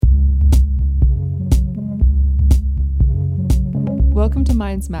Welcome to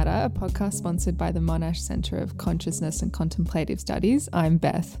Minds Matter, a podcast sponsored by the Monash Centre of Consciousness and Contemplative Studies. I'm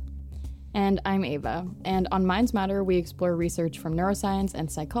Beth. And I'm Ava. And on Minds Matter, we explore research from neuroscience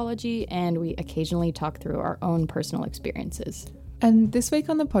and psychology, and we occasionally talk through our own personal experiences. And this week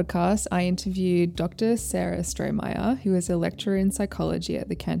on the podcast, I interviewed Dr. Sarah Strohmaier, who is a lecturer in psychology at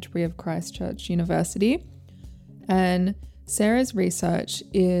the Canterbury of Christ Church University. And Sarah's research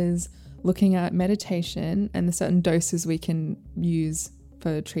is looking at meditation and the certain doses we can use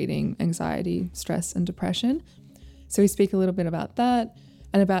for treating anxiety, stress, and depression. So we speak a little bit about that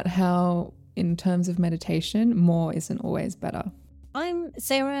and about how, in terms of meditation, more isn't always better. I'm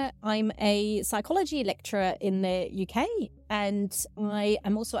Sarah. I'm a psychology lecturer in the UK, and I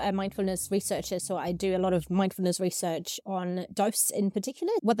am also a mindfulness researcher. So I do a lot of mindfulness research on dose in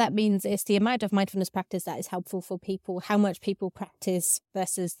particular. What that means is the amount of mindfulness practice that is helpful for people, how much people practice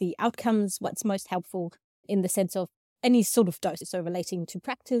versus the outcomes, what's most helpful in the sense of any sort of dose. So relating to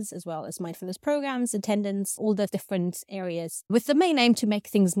practice as well as mindfulness programs, attendance, all the different areas, with the main aim to make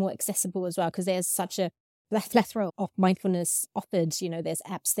things more accessible as well, because there's such a plethora of mindfulness offered. You know, there's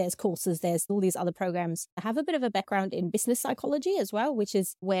apps, there's courses, there's all these other programs. I have a bit of a background in business psychology as well, which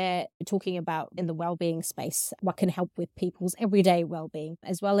is where we're talking about in the well-being space, what can help with people's everyday well-being,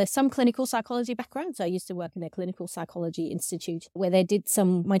 as well as some clinical psychology background. So I used to work in a clinical psychology institute where they did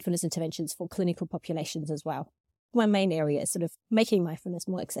some mindfulness interventions for clinical populations as well. My main area is sort of making mindfulness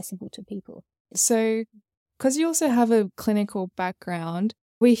more accessible to people. So, because you also have a clinical background,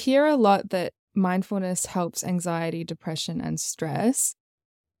 we hear a lot that mindfulness helps anxiety, depression, and stress.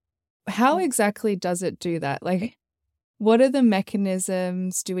 How exactly does it do that? Like, what are the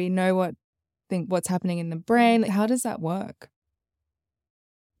mechanisms? Do we know what's happening in the brain? How does that work?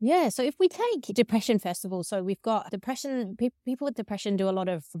 Yeah, so if we take depression, first of all, so we've got depression, people with depression do a lot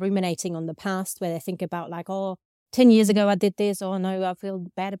of ruminating on the past, where they think about like, 10 years ago I did this, or no, I feel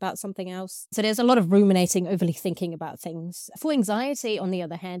bad about something else. So there's a lot of ruminating, overly thinking about things. For anxiety, on the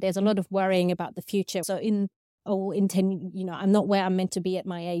other hand, there's a lot of worrying about the future. So in 10, I'm not where I'm meant to be at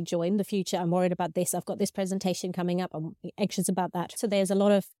my age, or in the future, I'm worried about this. I've got this presentation coming up. I'm anxious about that. So there's a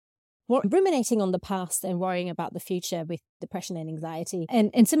lot of ruminating on the past and worrying about the future with depression and anxiety.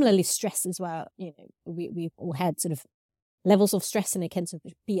 And similarly, stress as well. You know, we've all had sort of levels of stress, and it can sort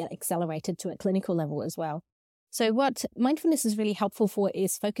of be accelerated to a clinical level as well. So what mindfulness is really helpful for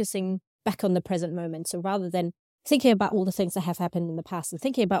is focusing back on the present moment. So rather than thinking about all the things that have happened in the past and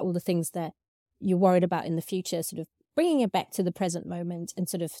thinking about all the things that you're worried about in the future, sort of bringing it back to the present moment and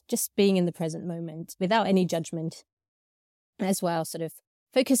sort of just being in the present moment without any judgment as well, sort of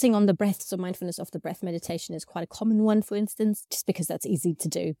focusing on the breath. So mindfulness of the breath meditation is quite a common one, for instance, just because that's easy to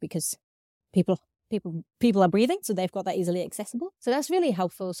do because people are breathing, so they've got that easily accessible. So that's really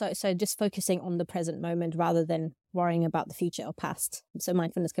helpful. So just focusing on the present moment rather than worrying about the future or past. So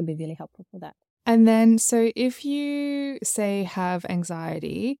mindfulness can be really helpful for that. And then, so if you say have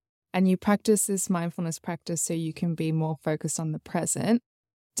anxiety and you practice this mindfulness practice so you can be more focused on the present,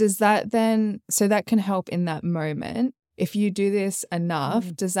 does that then, so that can help in that moment. If you do this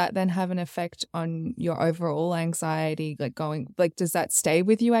enough, does that then have an effect on your overall anxiety, does that stay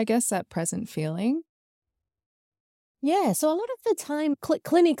with you, I guess, that present feeling? Yeah, so a lot of the time,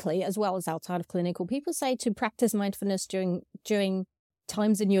 clinically as well as outside of clinical, people say to practice mindfulness during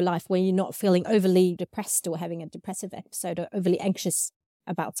times in your life where you're not feeling overly depressed or having a depressive episode or overly anxious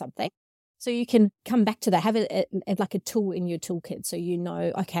about something. So you can come back to that, have it like a tool in your toolkit. So you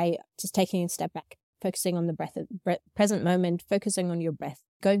know, okay, just taking a step back, focusing on the breath, present moment, focusing on your breath,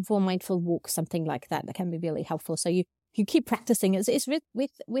 going for a mindful walk, something like that. That can be really helpful. So you keep practicing. It's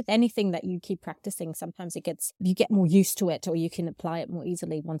with anything that you keep practicing. Sometimes you get more used to it, or you can apply it more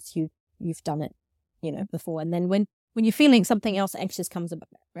easily once you've done it, before. And then when you're feeling something else anxious comes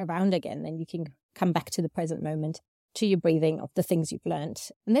around again, then you can come back to the present moment, to your breathing, of the things you've learned.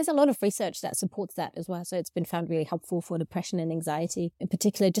 And there's a lot of research that supports that as well. So it's been found really helpful for depression and anxiety, in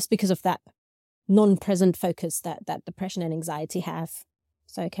particular, just because of that non-present focus that depression and anxiety have.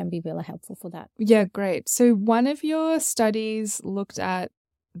 So it can be really helpful for that. Yeah, great. So one of your studies looked at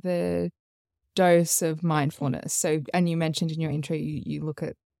the dose of mindfulness. So, and you mentioned in your intro, you look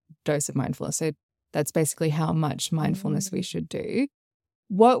at dose of mindfulness. So that's basically how much mindfulness we should do.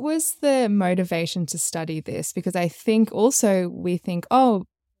 What was the motivation to study this? Because I think also we think,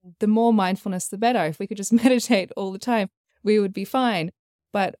 the more mindfulness, the better. If we could just meditate all the time, we would be fine.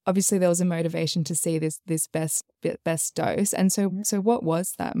 But obviously there was a motivation to see this best dose. And so what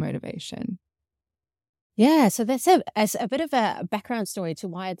was that motivation? Yeah, so there's a bit of a background story to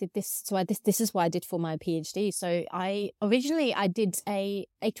why I did this. So this is what I did for my PhD. So I did a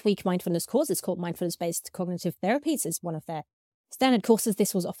 8-week mindfulness course. It's called Mindfulness-Based Cognitive Therapies. It's one of their standard courses.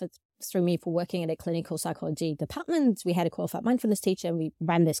 This was offered through me for working at a clinical psychology department. We had a qualified mindfulness teacher and we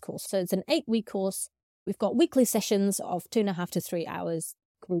ran this course. So it's an 8-week course. We've got weekly sessions of 2.5 to 3 hours,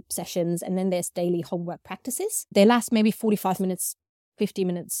 group sessions, and then there's daily homework practices. They last maybe 45 minutes, 50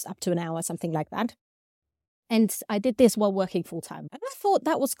 minutes, up to an hour, something like that. And I did this while working full time. And I thought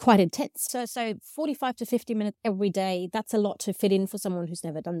that was quite intense. So 45 to 50 minutes every day, that's a lot to fit in for someone who's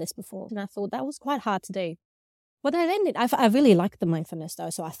never done this before. And I thought that was quite hard to do. What I then did, I really liked the mindfulness though,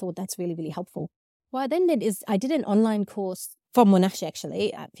 so I thought that's really, really helpful. What I then did is I did an online course from Monash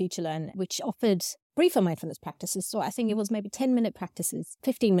actually at FutureLearn, which offered briefer mindfulness practices. So I think it was maybe 10-minute practices,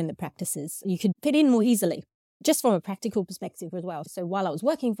 15-minute practices. You could fit in more easily, just from a practical perspective as well. So while I was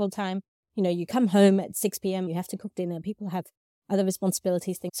working full time, you come home at 6 p.m., you have to cook dinner, people have other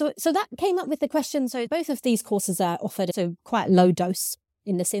responsibilities. Things. So that came up with the question. So both of these courses are offered so quite low dose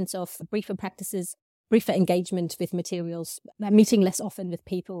in the sense of briefer practices, briefer engagement with materials, meeting less often with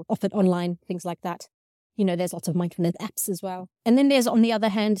people, offered online, things like that. There's lots of mindfulness apps as well. And then there's, on the other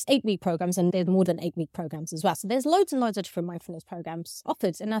hand, 8-week programs, and there's more than 8-week programs as well. So there's loads and loads of different mindfulness programs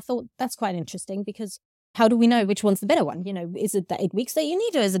offered. And I thought that's quite interesting because how do we know which one's the better one? Is it the 8 weeks that you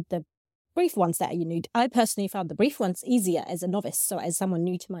need or is it the brief ones that you need? I personally found the brief ones easier as a novice, so as someone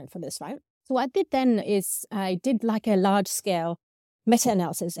new to mindfulness, right? So what I did then is I did like a large-scale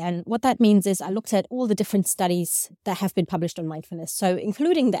meta-analysis, and what that means is I looked at all the different studies that have been published on mindfulness, so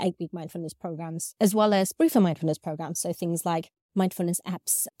including the 8-week mindfulness programs, as well as briefer mindfulness programs, so things like mindfulness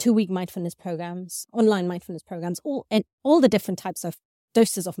apps, 2-week mindfulness programs, online mindfulness programs, all the different types of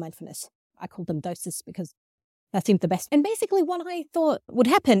doses of mindfulness. I call them doses because that seemed the best. And basically what I thought would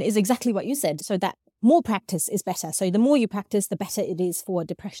happen is exactly what you said, so that more practice is better. So the more you practice, the better it is for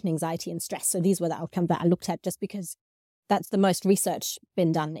depression, anxiety, and stress. So these were the outcomes that I looked at just because that's the most research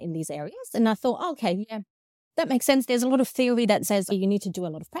been done in these areas. And I thought, okay, yeah, that makes sense. There's a lot of theory that says you need to do a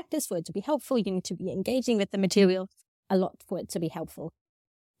lot of practice for it to be helpful. You need to be engaging with the material a lot for it to be helpful.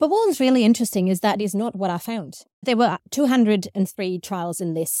 But what was really interesting is that is not what I found. There were 203 trials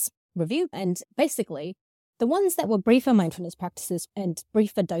in this review. And basically, the ones that were briefer mindfulness practices and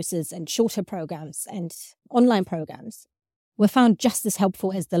briefer doses and shorter programs and online programs were found just as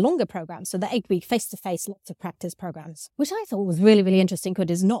helpful as the longer programs. So the 8-week face-to-face, lots of practice programs, which I thought was really, really interesting because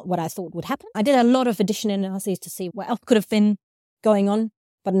it is not what I thought would happen. I did a lot of addition analyses to see what else could have been going on,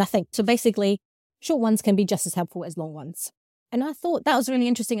 but nothing. So basically, short ones can be just as helpful as long ones. And I thought that was really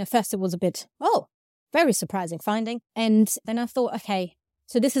interesting. At first, it was a bit, very surprising finding. And then I thought, okay,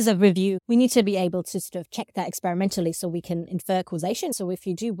 so this is a review. We need to be able to sort of check that experimentally so we can infer causation. So if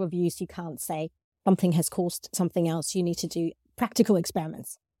you do reviews, you can't say something has caused something else. You need to do practical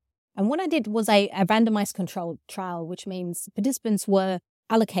experiments. And what I did was a randomized controlled trial, which means participants were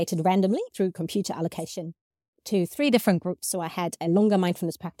allocated randomly through computer allocation to 3 different groups. So I had a longer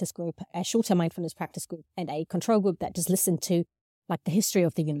mindfulness practice group, a shorter mindfulness practice group, and a control group that just listened to like the history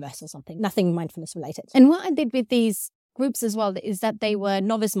of the universe or something, nothing mindfulness related. And what I did with these groups as well is that they were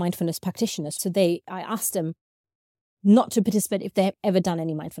novice mindfulness practitioners. So I asked them not to participate if they've ever done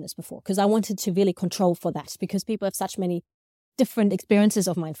any mindfulness before, because I wanted to really control for that, because people have such many different experiences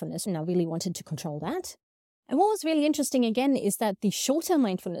of mindfulness, and I really wanted to control that. And what was really interesting again is that the shorter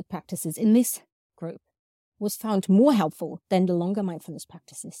mindfulness practices in this group was found more helpful than the longer mindfulness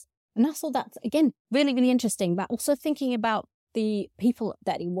practices. And I thought that, again, really, really interesting, but also thinking about the people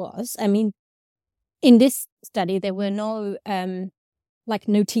that it was. I mean, in this study, there were no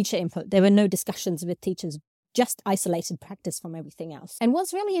teacher input. There were no discussions with teachers, just isolated practice from everything else. And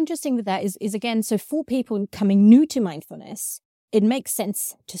what's really interesting with that is again, so for people coming new to mindfulness, it makes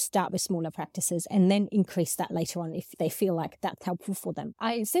sense to start with smaller practices and then increase that later on if they feel like that's helpful for them.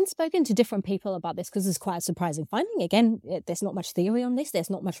 I've since spoken to different people about this because it's quite a surprising finding. Again, there's not much theory on this. There's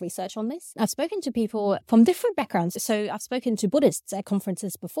not much research on this. I've spoken to people from different backgrounds. So I've spoken to Buddhists at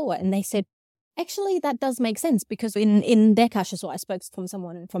conferences before, and they said, actually, that does make sense because in their kasha, I spoke from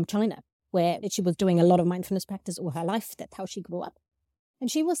someone from China where she was doing a lot of mindfulness practice all her life. That's how she grew up. And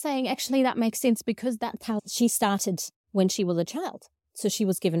she was saying, actually, that makes sense because that's how she started when she was a child. So she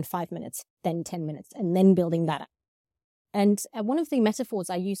was given 5 minutes, then 10 minutes, and then building that up. And one of the metaphors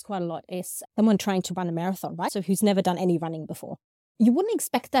I use quite a lot is someone trying to run a marathon, right? So who's never done any running before. You wouldn't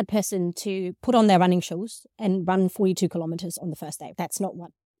expect that person to put on their running shoes and run 42 kilometers on the first day. That's not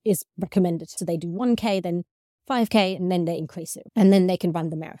what is recommended. So they do 1K, then 5K, and then they increase it. And then they can run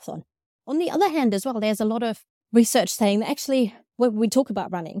the marathon. On the other hand as well, there's a lot of research saying that actually when we talk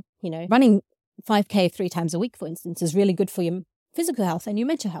about running, running 5K 3 times a week, for instance, is really good for your physical health and your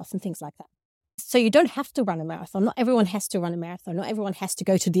mental health and things like that. So you don't have to run a marathon. Not everyone has to run a marathon. Not everyone has to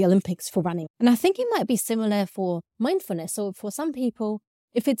go to the Olympics for running. And I think it might be similar for mindfulness. So for some people,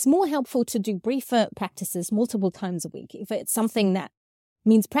 if it's more helpful to do briefer practices multiple times a week, if it's something that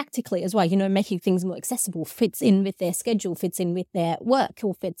means practically as well, making things more accessible, fits in with their schedule, fits in with their work,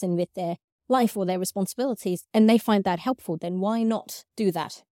 or fits in with their life or their responsibilities, and they find that helpful, then why not do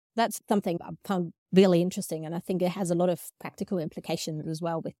that? That's something I found really interesting. And I think it has a lot of practical implications as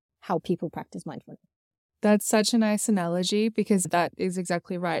well with how people practice mindfulness. That's such a nice analogy, because that is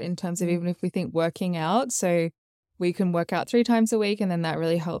exactly right in terms of even if we think working out. So we can work out 3 times a week, and then that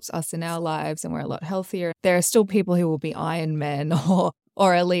really helps us in our lives and we're a lot healthier. There are still people who will be Ironmen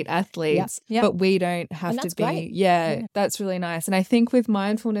or elite athletes, but we don't have to be. Great. Yeah, that's really nice. And I think with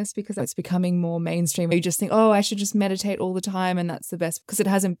mindfulness, because it's becoming more mainstream, you just think, oh, I should just meditate all the time and that's the best, because it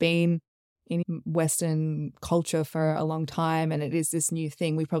hasn't been in Western culture for a long time, and it is this new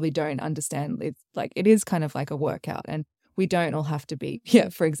thing. We probably don't understand. It's like, it is kind of like a workout, and we don't all have to be,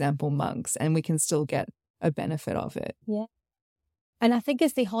 for example, monks, and we can still get a benefit of it. Yeah. And I think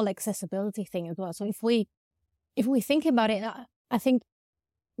it's the whole accessibility thing as well. So if we think about it, I think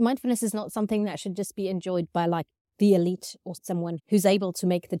mindfulness is not something that should just be enjoyed by like the elite or someone who's able to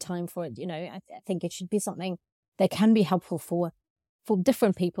make the time for it. I think it should be something that can be helpful for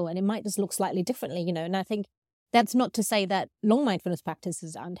different people, and it might just look slightly differently, and I think that's not to say that long mindfulness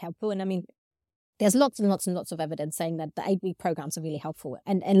practices aren't helpful. And I mean, there's lots and lots and lots of evidence saying that the 8-week programs are really helpful,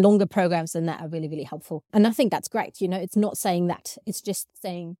 and longer programs than that are really, really helpful. And I think that's great. It's not saying that, it's just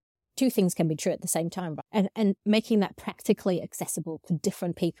saying two things can be true at the same time, right? And making that practically accessible to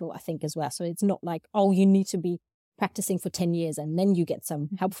different people, I think, as well. So it's not like, oh, you need to be practicing for 10 years and then you get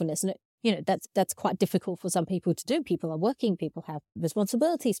some helpfulness. And that's quite difficult for some people to do. People are working, people have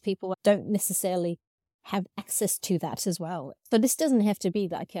responsibilities, people don't necessarily have access to that as well. So this doesn't have to be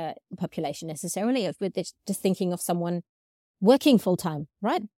like a population necessarily. If we're just thinking of someone working full time,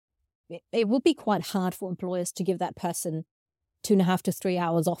 right? It would be quite hard for employers to give that person 2.5 to 3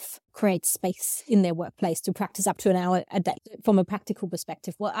 hours off, create space in their workplace to practice up to an hour a day. From a practical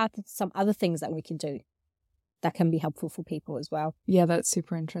perspective, what are some other things that we can do that can be helpful for people as well? Yeah, that's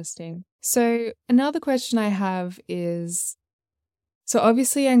super interesting. So another question I have is, so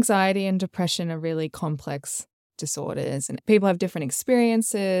obviously anxiety and depression are really complex disorders, and people have different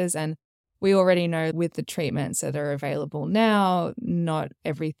experiences, and we already know with the treatments that are available now, not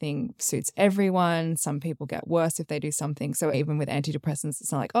everything suits everyone. Some people get worse if they do something. So even with antidepressants,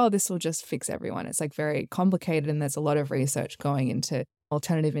 it's not like, oh, this will just fix everyone. It's like very complicated, and there's a lot of research going into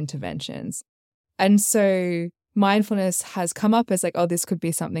alternative interventions. And so mindfulness has come up as like, oh, this could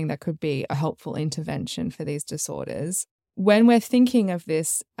be something that could be a helpful intervention for these disorders. When we're thinking of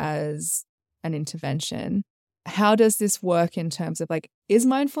this as an intervention, how does this work in terms of like, is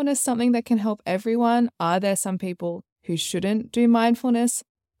mindfulness something that can help everyone? Are there some people who shouldn't do mindfulness?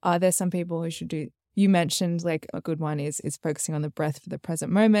 Are there some people who should do? You mentioned like a good one is focusing on the breath for the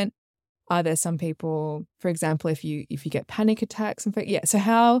present moment. Are there some people, for example, if you get panic attacks and so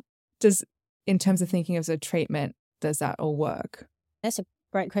how does, in terms of thinking of a treatment, does that all work? That's a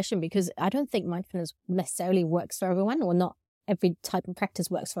great question, because I don't think mindfulness necessarily works for everyone, or not every type of practice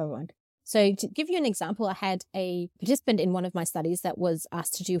works for everyone. So to give you an example, I had a participant in one of my studies that was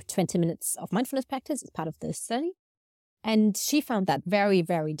asked to do 20 minutes of mindfulness practice as part of the study. And she found that very,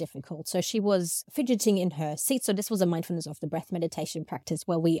 very difficult. So she was fidgeting in her seat. So this was a mindfulness of the breath meditation practice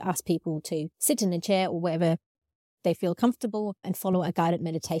where we ask people to sit in a chair or wherever they feel comfortable and follow a guided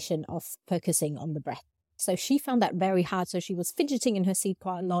meditation of focusing on the breath. So she found that very hard. So she was fidgeting in her seat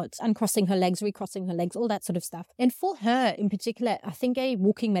quite a lot, uncrossing her legs, recrossing her legs, all that sort of stuff. And for her in particular, I think a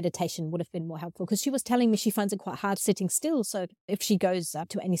walking meditation would have been more helpful, because she was telling me she finds it quite hard sitting still. So if she goes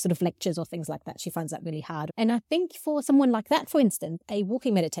to any sort of lectures or things like that, she finds that really hard. And I think for someone like that, for instance, a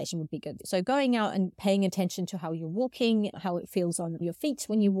walking meditation would be good. So going out and paying attention to how you're walking, how it feels on your feet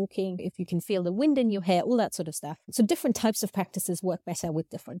when you're walking, if you can feel the wind in your hair, all that sort of stuff. So different types of practices work better with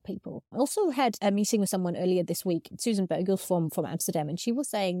different people. I also had a meeting with someone earlier this week, Susan Boegels from Amsterdam, and she was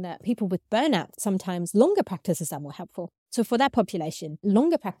saying that people with burnout, sometimes longer practices are more helpful. So for that population,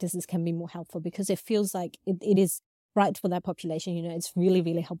 longer practices can be more helpful, because it feels like it is right for that population. It's really,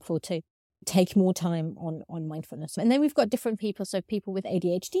 really helpful to take more time on mindfulness. And then we've got different people. So people with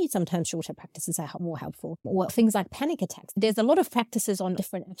ADHD, sometimes shorter practices are more helpful. Or things like panic attacks. There's a lot of practices on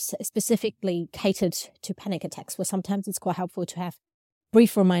different apps specifically catered to panic attacks, where sometimes it's quite helpful to have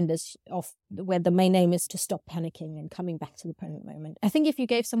brief reminders of where the main aim is to stop panicking and coming back to the present moment. I think if you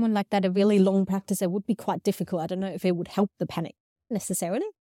gave someone like that a really long practice, it would be quite difficult. I don't know if it would help the panic necessarily.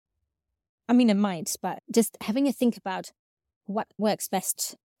 I mean, it might, but just having a think about what works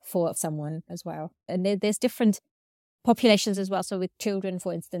best for someone as well. And there's different populations as well. So with children,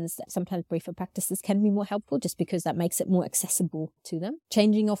 for instance, sometimes briefer practices can be more helpful just because that makes it more accessible to them.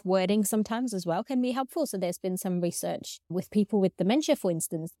 Changing of wording sometimes as well can be helpful. So there's been some research with people with dementia, for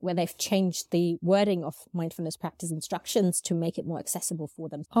instance, where they've changed the wording of mindfulness practice instructions to make it more accessible for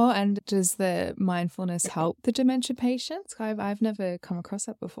them. Oh, and does the mindfulness help the dementia patients? I've never come across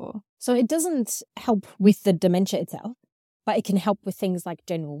that before. So it doesn't help with the dementia itself, but it can help with things like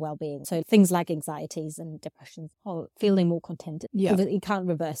general well-being. So things like anxieties and depressions or feeling more contented. Yeah. It can't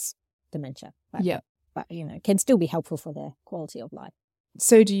reverse dementia. But, Yeah. But, can still be helpful for their quality of life.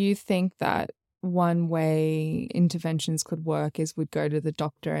 So do you think that one way interventions could work is we'd go to the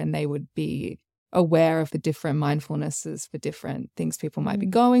doctor and they would be aware of the different mindfulnesses for different things people might be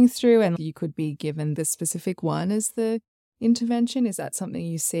going through, and you could be given the specific one as the intervention? Is that something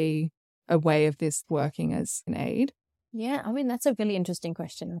you see a way of this working as an aid? Yeah, I mean, that's a really interesting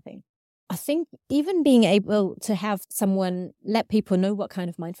question, I think. I think even being able to have someone let people know what kind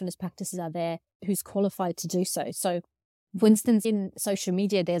of mindfulness practices are there who's qualified to do so. So, for instance, in social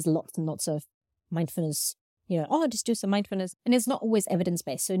media, there's lots and lots of mindfulness, just do some mindfulness. And it's not always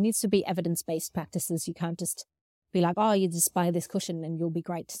evidence-based. So it needs to be evidence-based practices. You can't just be like, you just buy this cushion and you'll be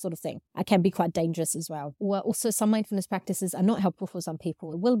great sort of thing. It can be quite dangerous as well. Or also some mindfulness practices are not helpful for some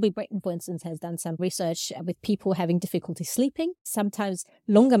people. Wilby Britton, for instance, has done some research with people having difficulty sleeping. Sometimes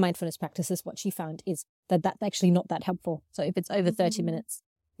longer mindfulness practices, what she found is that that's actually not that helpful. So if it's over 30 minutes,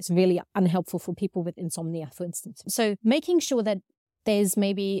 it's really unhelpful for people with insomnia, for instance. So making sure that there's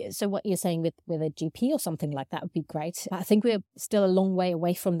so what you're saying with a GP or something like that would be great. I think we're still a long way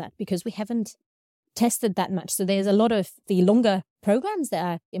away from that because we haven't tested that much. So there's a lot of the longer programs that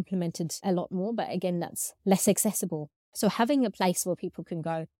are implemented a lot more, but again, that's less accessible. So having a place where people can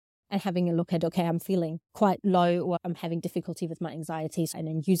go and having a look at, okay, I'm feeling quite low or I'm having difficulty with my anxieties, and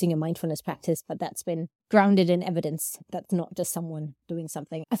then using a mindfulness practice, but that's been grounded in evidence. That's not just someone doing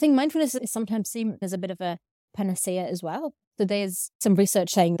something. I think mindfulness is sometimes seen as a bit of a panacea as well. So there's some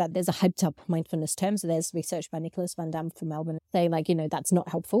research saying that there's a hyped up mindfulness term. So there's research by Nicholas Van Dam from Melbourne saying that's not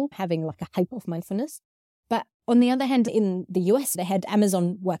helpful, having like a hype of mindfulness. But on the other hand, in the US, they had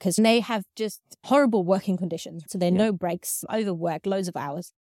Amazon workers and they have just horrible working conditions. So there are no breaks, overwork, loads of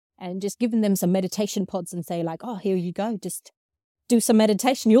hours, and just giving them some meditation pods and say here you go, just do some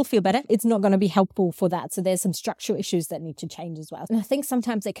meditation, you'll feel better. It's not going to be helpful for that. So there's some structural issues that need to change as well. And I think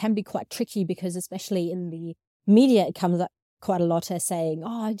sometimes it can be quite tricky because especially in the media, it comes up quite a lot as saying,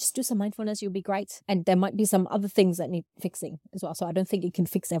 just do some mindfulness, you'll be great. And there might be some other things that need fixing as well. So I don't think it can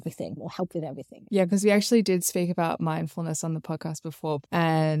fix everything or help with everything. Yeah, because we actually did speak about mindfulness on the podcast before.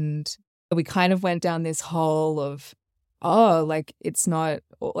 And we kind of went down this hole of, it's not,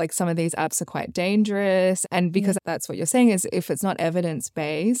 like some of these apps are quite dangerous. And because that's what you're saying is if it's not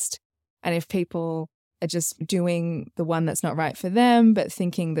evidence-based and if people are just doing the one that's not right for them, but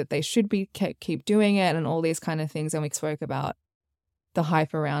thinking that they should be keep doing it and all these kind of things. And we spoke about the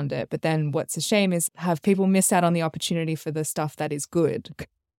hype around it. But then what's a shame is have people miss out on the opportunity for the stuff that is good.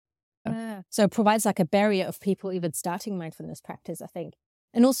 So it provides like a barrier of people even starting mindfulness practice, I think.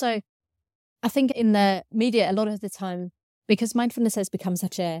 And also, I think in the media, a lot of the time, because mindfulness has become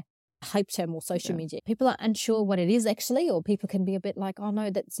such a hype term or social media, people are unsure what it is actually, or people can be a bit like,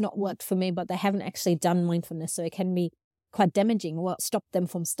 no, that's not worked for me, but they haven't actually done mindfulness. So it can be quite damaging or stop them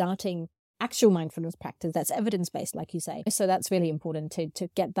from starting actual mindfulness practice that's evidence-based, like you say. So that's really important to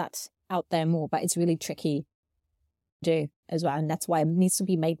get that out there more, but it's really tricky to do as well. And that's why it needs to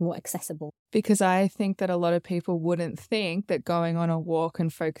be made more accessible. Because I think that a lot of people wouldn't think that going on a walk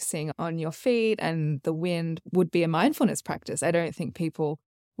and focusing on your feet and the wind would be a mindfulness practice. I don't think people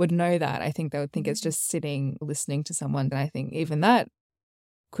would know that. I think they would think it's just sitting, listening to someone. And I think even that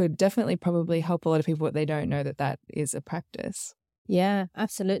could definitely probably help a lot of people, but they don't know that is a practice. Yeah,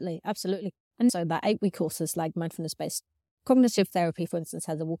 absolutely. Absolutely. And so that 8-week courses like mindfulness-based cognitive therapy, for instance,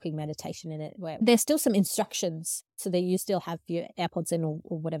 has a walking meditation in it where there's still some instructions so that you still have your AirPods in or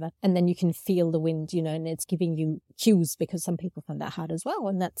whatever. And then you can feel the wind, and it's giving you cues because some people find that hard as well.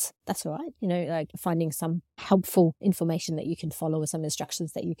 And that's all right. Like finding some helpful information that you can follow or some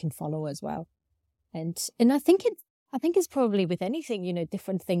instructions that you can follow as well. And I think it's probably with anything,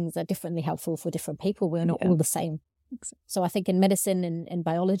 different things are differently helpful for different people. We're not all the same. So I think in medicine and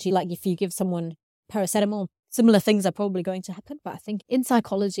biology, like if you give someone paracetamol, similar things are probably going to happen. But I think in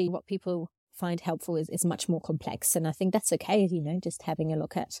psychology, what people find helpful is much more complex. And I think that's okay, just having a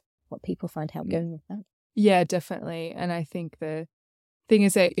look at what people find helpful going with that. Yeah, definitely. And I think the thing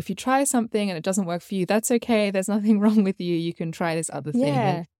is that if you try something and it doesn't work for you, that's okay. There's nothing wrong with you. You can try this other thing.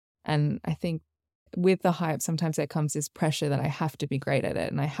 Yeah. And I think with the hype, sometimes there comes this pressure that I have to be great at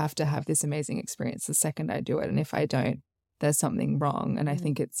it and I have to have this amazing experience the second I do it. And if I don't, there's something wrong. And I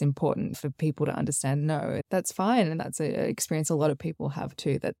think it's important for people to understand, no, that's fine. And that's an experience a lot of people have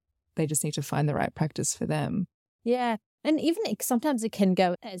too, that they just need to find the right practice for them. Yeah. And even sometimes it can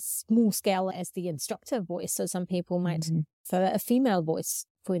go as small scale as the instructor voice. So some people might prefer a female voice,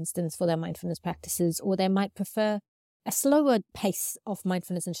 for instance, for their mindfulness practices, or they might prefer a slower pace of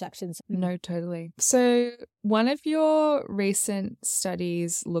mindfulness instructions. No, totally. So one of your recent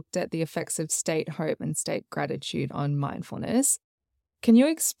studies looked at the effects of state hope and state gratitude on mindfulness. Can you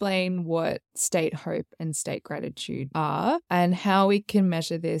explain what state hope and state gratitude are and how we can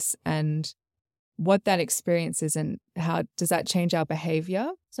measure this and what that experience is and how does that change our behavior?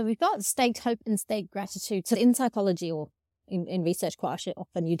 So we've got state hope and state gratitude. So in psychology or in research quite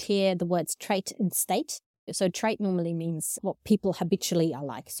often you'd hear the words trait and state. So trait normally means what people habitually are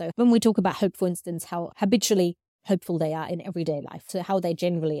like. So when we talk about hope, for instance, how habitually hopeful they are in everyday life, so how they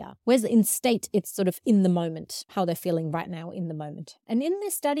generally are. Whereas in state, it's sort of in the moment, how they're feeling right now in the moment. And in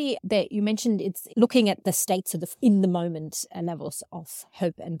this study that you mentioned, it's looking at the states of the in the moment levels of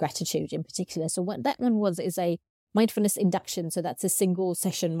hope and gratitude in particular. So what that one was is a mindfulness induction. So that's a single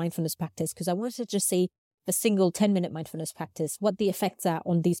session mindfulness practice, because I wanted to just see a single 10-minute mindfulness practice, what the effects are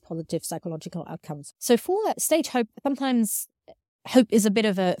on these positive psychological outcomes. So for state hope, sometimes hope is a bit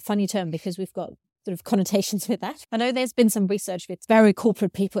of a funny term because we've got sort of connotations with that. I know there's been some research with very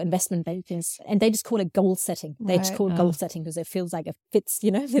corporate people, investment bankers, and they just call it goal setting. They just call it goal setting because it feels like it fits,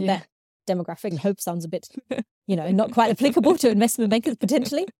 with that demographic. And hope sounds a bit, not quite applicable to investment bankers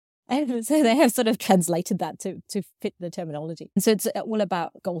potentially. And so they have sort of translated that to fit the terminology. And so it's all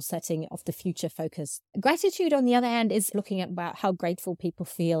about goal setting of the future focus. Gratitude, on the other hand, is looking at about how grateful people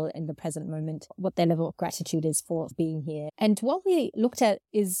feel in the present moment, what their level of gratitude is for being here. And what we looked at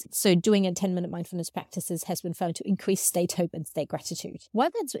is, so doing a 10-minute mindfulness practices has been found to increase state hope and state gratitude. Why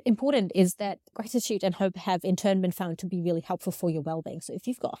that's important is that gratitude and hope have in turn been found to be really helpful for your well-being. So if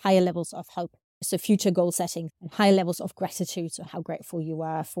you've got higher levels of hope, so future goal setting and high levels of gratitude, so how grateful you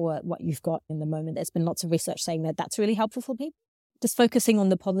are for what you've got in the moment. There's been lots of research saying that that's really helpful for people. Just focusing on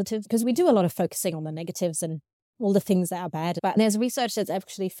the positives, because we do a lot of focusing on the negatives and all the things that are bad. But there's research that's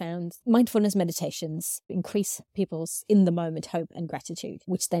actually found mindfulness meditations increase people's in the moment hope and gratitude,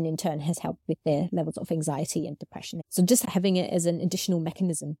 which then in turn has helped with their levels of anxiety and depression. So just having it as an additional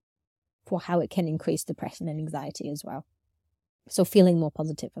mechanism for how it can increase depression and anxiety as well. So feeling more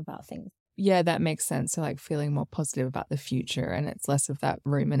positive about things. Yeah, that makes sense. So like feeling more positive about the future and it's less of that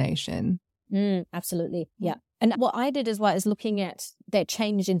rumination. Absolutely. Yeah. And what I did as well is looking at their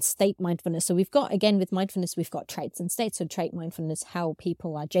change in state mindfulness. So we've got, again, with mindfulness, we've got traits and states. So trait mindfulness, how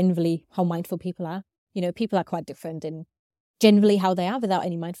people are generally, how mindful people are. People are quite different in generally how they are without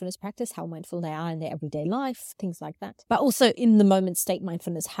any mindfulness practice, how mindful they are in their everyday life, things like that. But also in the moment state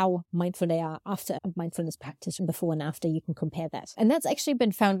mindfulness, how mindful they are after a mindfulness practice and before and after, you can compare that. And that's actually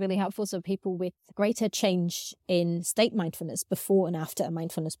been found really helpful. So people with greater change in state mindfulness before and after a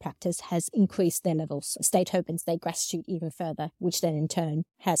mindfulness practice has increased their levels of state hope and state gratitude even further, which then in turn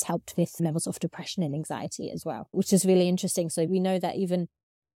has helped with levels of depression and anxiety as well, which is really interesting. So we know that even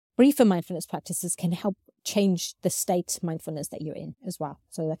briefer mindfulness practices can help change the state mindfulness that you're in as well.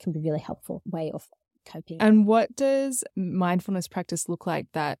 So that can be a really helpful way of coping. And what does mindfulness practice look like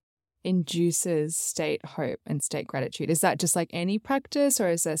that induces state hope and state gratitude? Is that just like any practice, or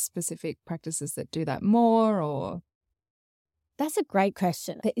is there specific practices that do that more? Or that's a great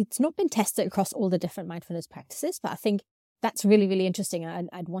question. It's not been tested across all the different mindfulness practices, but I think that's really, really interesting.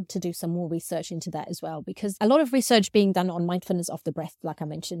 I'd want to do some more research into that as well, because a lot of research being done on mindfulness of the breath, like I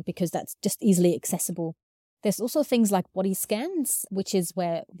mentioned, because that's just easily accessible. There's also things like body scans, which is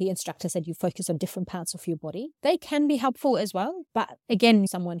where the instructor said you focus on different parts of your body. They can be helpful as well. But again,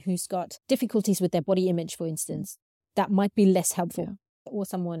 someone who's got difficulties with their body image, for instance, that might be less helpful. Yeah. Or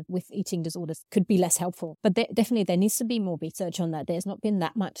someone with eating disorders could be less helpful. But definitely there needs to be more research on that. There's not been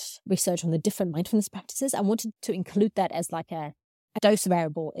that much research on the different mindfulness practices. I wanted to include that as like a dose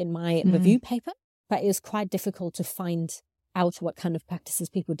variable in my review paper, but it was quite difficult to find out what kind of practices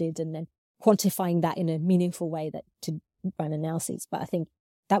people did and then quantifying that in a meaningful way that to run analyses. But I think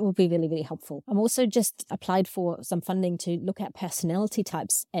that would be really, really helpful. I'm also just applied for some funding to look at personality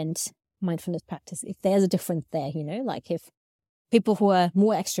types and mindfulness practice. If there's a difference there, like if people who are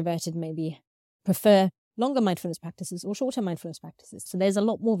more extroverted maybe prefer longer mindfulness practices or shorter mindfulness practices. So there's a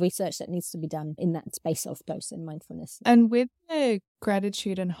lot more research that needs to be done in that space of dose and mindfulness. And with the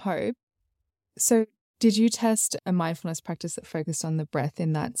gratitude and hope, so did you test a mindfulness practice that focused on the breath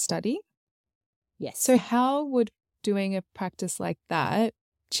in that study? Yes. So how would doing a practice like that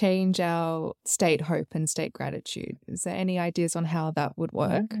change our state hope and state gratitude? Is there any ideas on how that would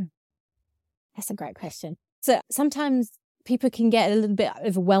work? That's a great question. So sometimes people can get a little bit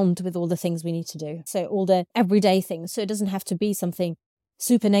overwhelmed with all the things we need to do. So all the everyday things. So it doesn't have to be something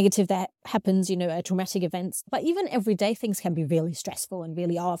super negative that happens, a traumatic event. But even everyday things can be really stressful and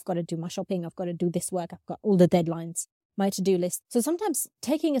really, I've got to do my shopping. I've got to do this work. I've got all the deadlines, my to-do list. So sometimes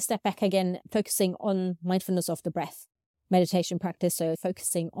taking a step back again, focusing on mindfulness of the breath, meditation practice. So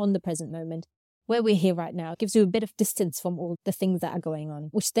focusing on the present moment, where we're here right now, gives you a bit of distance from all the things that are going on,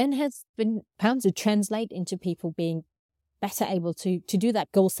 which then has been found to translate into people being better able to do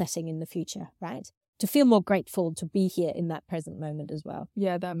that goal setting in the future, right? To feel more grateful to be here in that present moment as well.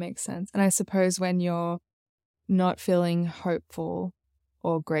 Yeah, that makes sense. And I suppose when you're not feeling hopeful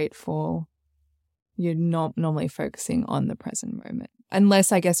or grateful, you're not normally focusing on the present moment.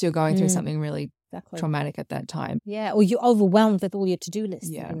 Unless I guess you're going through something really traumatic at that time. Yeah, or you're overwhelmed with all your to-do lists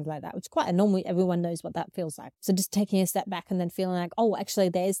Yeah. and things like that, which is quite normal. Everyone knows what that feels like. So just taking a step back and then feeling like, oh, actually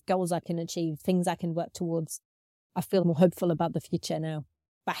there's goals I can achieve, things I can work towards. I feel more hopeful about the future now.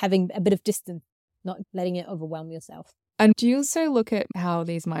 By having a bit of distance, not letting it overwhelm yourself. And do you also look at how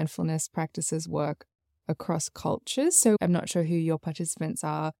these mindfulness practices work across cultures? So I'm not sure who your participants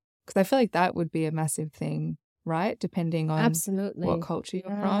are, because I feel like that would be a massive thing, right? Depending on Absolutely. what culture you're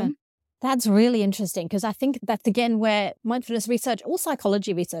from. That's really interesting, because I think that's, again, where mindfulness research or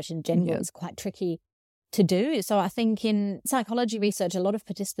psychology research in general is quite tricky to do. So I think in psychology research, a lot of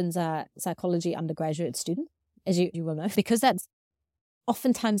participants are psychology undergraduate students, as you will know, because that's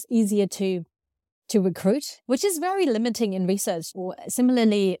oftentimes easier to recruit, which is very limiting in research. Or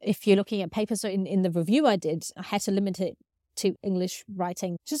similarly, if you're looking at papers, so in the review I did, I had to limit it to English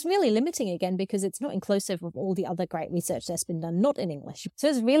writing, which is really limiting again, because it's not inclusive of all the other great research that's been done not in English. So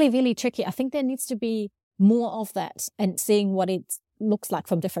it's really, really tricky. I think there needs to be more of that, and seeing what it looks like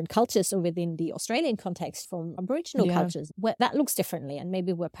from different cultures. So within the Australian context, from Aboriginal cultures, where that looks differently, and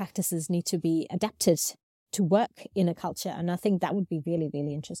maybe where practices need to be adapted to work in a culture. And I think that would be really,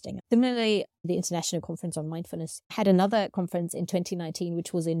 really interesting. Similarly, the International Conference on Mindfulness had another conference in 2019,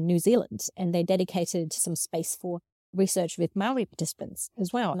 which was in New Zealand, and they dedicated some space for research with Maori participants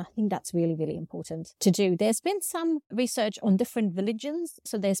as well. And I think that's really, really important to do. There's been some research on different religions.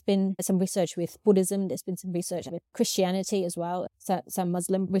 So there's been some research with Buddhism. There's been some research with Christianity as well. So some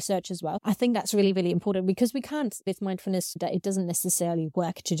Muslim research as well. I think that's really, really important, because we can't, with mindfulness, that it doesn't necessarily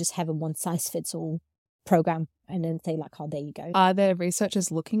work to just have a one-size-fits-all program and then say like, oh, there you go. Are there researchers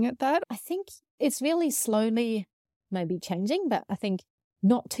looking at that? I think it's really slowly maybe changing, but I think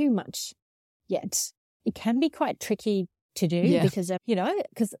not too much yet. It can be quite tricky to do because,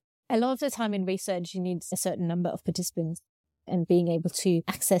 because a lot of the time in research, you need a certain number of participants and being able to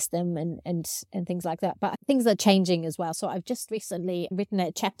access them and things like that. But things are changing as well. So I've just recently written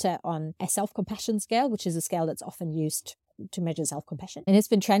a chapter on a self-compassion scale, which is a scale that's often used to measure self-compassion. And it's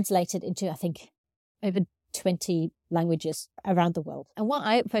been translated into, I think, over 20 languages around the world. And what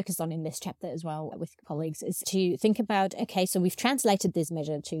I focused on in this chapter as well with colleagues is to think about, okay, so we've translated this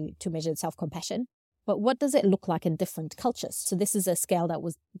measure to measure self-compassion, but what does it look like in different cultures? So this is a scale that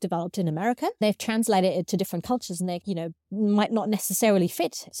was developed in America. They've translated it to different cultures, and they, might not necessarily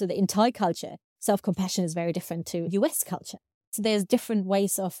fit. So the entire culture, self-compassion is very different to US culture. So there's different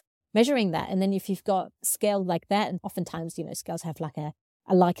ways of measuring that. And then if you've got scale like that, and oftentimes, scales have like a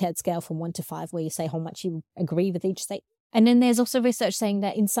Likert scale from 1 to 5, where you say how much you agree with each state. And then there's also research saying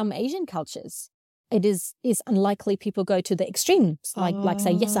that in some Asian cultures, it is unlikely people go to the extremes, like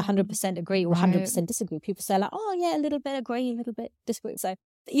say, yes, 100% agree or 100% disagree. People say like, oh yeah, a little bit agree, a little bit disagree. So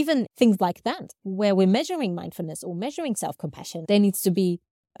even things like that, where we're measuring mindfulness or measuring self-compassion, there needs to be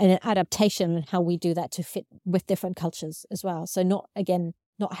an adaptation in how we do that to fit with different cultures as well. So not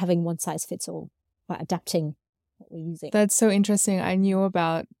having one size fits all, but adapting what we're using. That's so interesting. I knew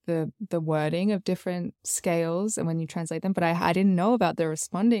about the wording of different scales and when you translate them, but I didn't know about the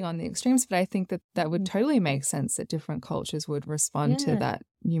responding on the extremes. But I think that would totally make sense, that different cultures would respond to that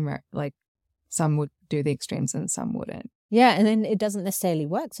like some would do the extremes and some wouldn't. Yeah, and then it doesn't necessarily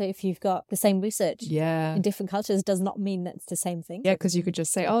work. So if you've got the same research in different cultures, does not mean that's the same thing. Yeah, because you could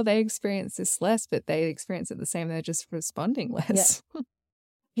just say, oh, they experience this less, but they experience it the same. They're just responding less. Yeah.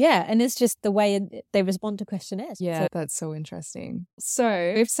 Yeah, and it's just the way they respond to questionnaires. Yeah, that's so interesting. So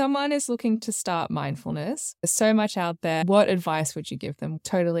if someone is looking to start mindfulness, there's so much out there. What advice would you give them?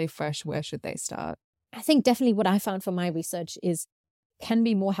 Totally fresh, where should they start? I think definitely what I found from my research can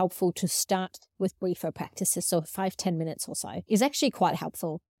be more helpful to start with briefer practices. So 5-10 minutes or so is actually quite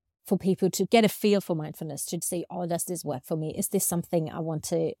helpful for people to get a feel for mindfulness, to see, oh, does this work for me? Is this something I want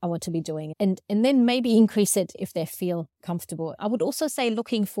to be doing? And then maybe increase it if they feel comfortable. I would also say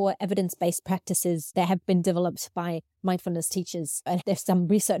looking for evidence-based practices that have been developed by mindfulness teachers. And there's some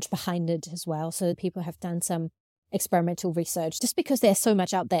research behind it as well. So people have done some experimental research, just because there's so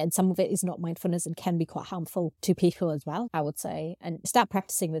much out there and some of it is not mindfulness and can be quite harmful to people as well, I would say. And start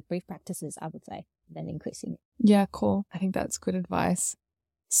practicing with brief practices, I would say, then increasing it. Yeah, cool. I think that's good advice.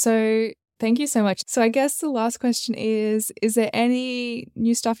 So thank you so much. So I guess the last question is there any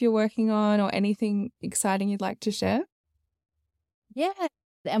new stuff you're working on or anything exciting you'd like to share? Yeah.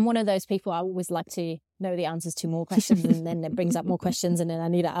 I'm one of those people, I always like to know the answers to more questions, and then it brings up more questions, and then I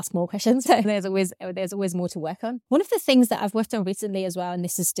need to ask more questions. So there's always more to work on. One of the things that I've worked on recently as well, and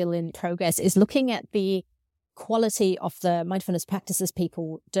this is still in progress, is looking at the quality of the mindfulness practices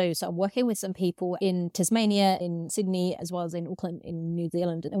people do. So I'm working with some people in Tasmania, in Sydney, as well as in Auckland, in New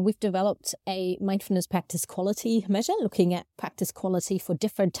Zealand. And we've developed a mindfulness practice quality measure, looking at practice quality for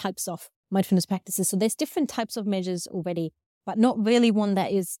different types of mindfulness practices. So there's different types of measures already, but not really one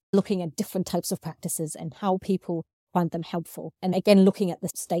that is looking at different types of practices and how people find them helpful. And again, looking at the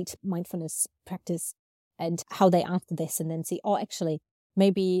state mindfulness practice and how they answer this, and then see, oh, actually,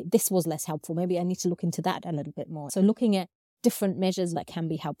 maybe this was less helpful. Maybe I need to look into that a little bit more. So looking at different measures that can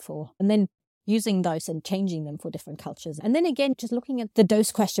be helpful, and then using those and changing them for different cultures. And then again, just looking at the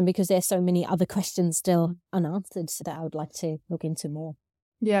dose question, because there's so many other questions still unanswered that I would like to look into more.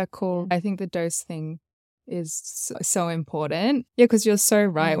 Yeah, cool. I think the dose thing is so important. Yeah, because you're so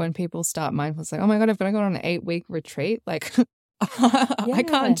right. When people start mindfulness, like, oh my God, I've got to go on an 8-week retreat. Like, I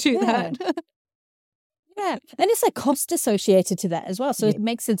can't do that. Yeah. And it's a cost associated to that as well. So it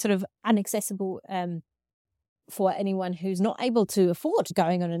makes it sort of inaccessible for anyone who's not able to afford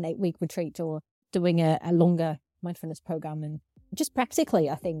going on an 8-week retreat or doing a longer mindfulness program. And just practically,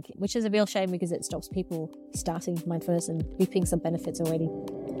 I think, which is a real shame because it stops people starting mindfulness and reaping some benefits already.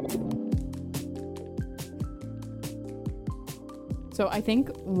 So I think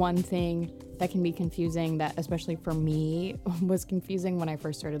one thing that can be confusing, that especially for me was confusing when I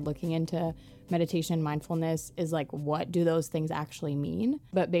first started looking into meditation and mindfulness, is like, what do those things actually mean?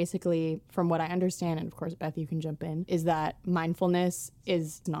 But basically, from what I understand, and of course, Beth, you can jump in, is that mindfulness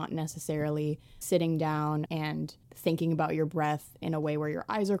is not necessarily sitting down and thinking about your breath in a way where your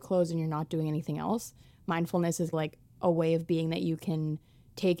eyes are closed and you're not doing anything else. Mindfulness is like a way of being that you can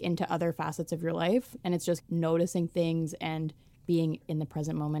take into other facets of your life. And it's just noticing things and being in the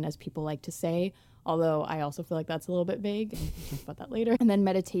present moment, as people like to say, although I also feel like that's a little bit vague, and we can talk about that later. And then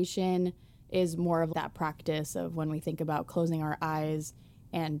meditation is more of that practice of when we think about closing our eyes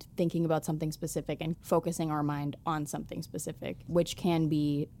and thinking about something specific and focusing our mind on something specific, which can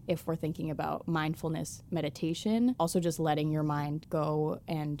be, if we're thinking about mindfulness meditation, also just letting your mind go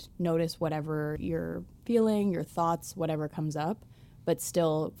and notice whatever you're feeling, your thoughts, whatever comes up, but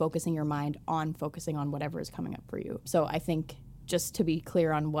still focusing your mind on focusing on whatever is coming up for you. So I think just to be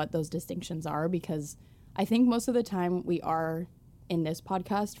clear on what those distinctions are, because I think most of the time we are in this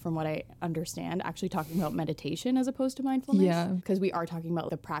podcast, from what I understand, actually talking about meditation as opposed to mindfulness. Yeah. Because we are talking about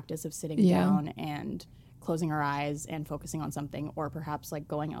the practice of sitting down and closing our eyes and focusing on something, or perhaps like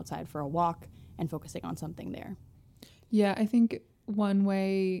going outside for a walk and focusing on something there. Yeah, I think one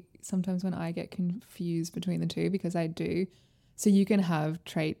way sometimes when I get confused between the two, because I do, so you can have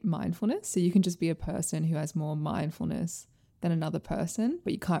trait mindfulness. So you can just be a person who has more mindfulness than another person,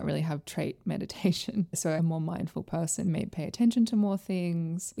 but you can't really have trait meditation. So a more mindful person may pay attention to more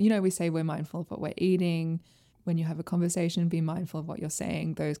things. You know, we say we're mindful of what we're eating. When you have a conversation, be mindful of what you're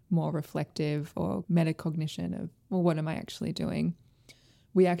saying. Those more reflective or metacognition of, well, what am I actually doing?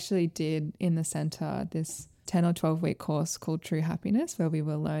 We actually did in the center this 10 or 12 week course called True Happiness, where we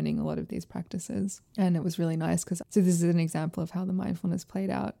were learning a lot of these practices. And it was really nice because, so this is an example of how the mindfulness played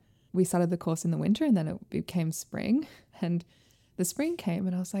out. We started the course in the winter and then it became spring, and the spring came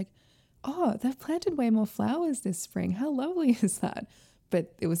and I was like, oh, they've planted way more flowers this spring. How lovely is that?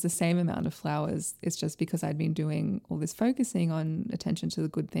 But it was the same amount of flowers. It's just because I'd been doing all this focusing on attention to the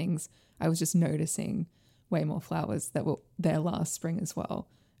good things, I was just noticing way more flowers that were there last spring as well.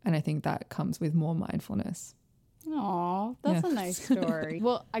 And I think that comes with more mindfulness. Aw, that's a nice story.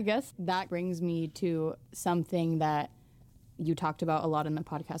 Well, I guess that brings me to something that you talked about a lot in the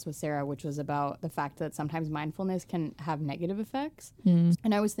podcast with Sarah, which was about the fact that sometimes mindfulness can have negative effects. And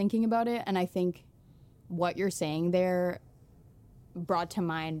I was thinking about it, and I think what you're saying there brought to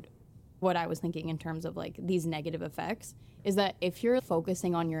mind what I was thinking in terms of like these negative effects, is that if you're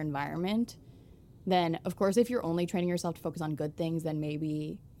focusing on your environment, then of course, if you're only training yourself to focus on good things, then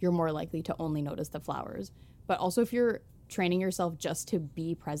maybe you're more likely to only notice the flowers. But also if you're training yourself just to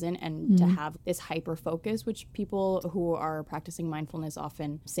be present and to have this hyper focus, which people who are practicing mindfulness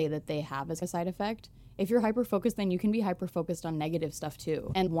often say that they have as a side effect. If you're hyper focused, then you can be hyper focused on negative stuff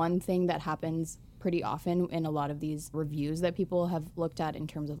too. And one thing that happens pretty often in a lot of these reviews that people have looked at in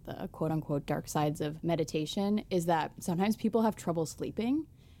terms of the quote unquote dark sides of meditation is that sometimes people have trouble sleeping.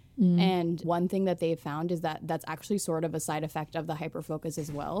 And one thing that they've found is that that's actually sort of a side effect of the hyperfocus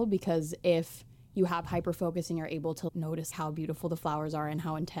as well, because if you have hyperfocus and you're able to notice how beautiful the flowers are and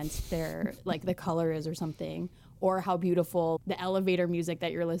how intense their like the color is or something, or how beautiful the elevator music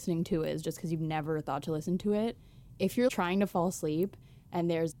that you're listening to is just because you've never thought to listen to it. If you're trying to fall asleep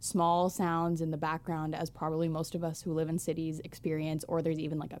and there's small sounds in the background, as probably most of us who live in cities experience, or there's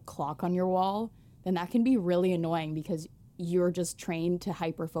even like a clock on your wall, then that can be really annoying because you're just trained to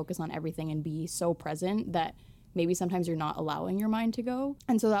hyper focus on everything and be so present that maybe sometimes you're not allowing your mind to go.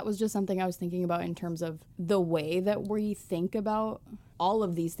 And so that was just something I was thinking about in terms of the way that we think about all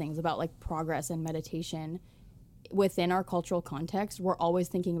of these things, about like progress and meditation within our cultural context. We're always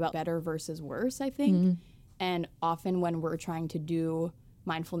thinking about better versus worse, I think. And often when we're trying to do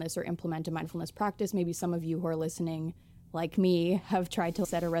mindfulness or implement a mindfulness practice, maybe some of you who are listening, like me, have tried to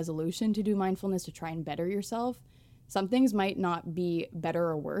set a resolution to do mindfulness to try and better yourself. Some things might not be better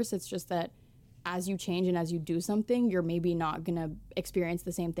or worse. It's just that as you change and as you do something, you're maybe not going to experience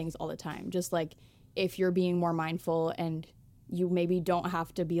the same things all the time. Just like if you're being more mindful and you maybe don't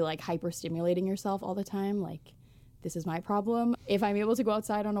have to be like hyper stimulating yourself all the time, like this is my problem. If I'm able to go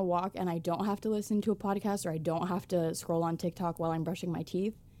outside on a walk and I don't have to listen to a podcast or I don't have to scroll on TikTok while I'm brushing my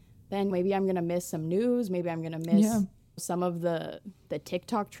teeth, then maybe I'm going to miss some news. Maybe I'm going to miss some of the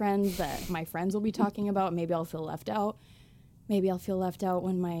TikTok trends that my friends will be talking about. Maybe I'll feel left out. Maybe I'll feel left out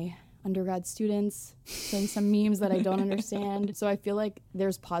when my undergrad students saying some memes that I don't understand. So I feel like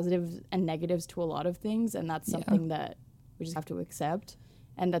there's positives and negatives to a lot of things, and that's something that we just have to accept,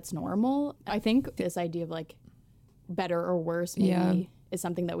 and that's normal. I think this idea of like better or worse maybe is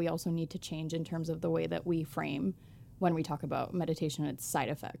something that we also need to change in terms of the way that we frame when we talk about meditation and its side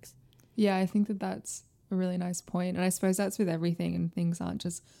effects. Yeah, I think that that's a really nice point. And I suppose that's with everything, and things aren't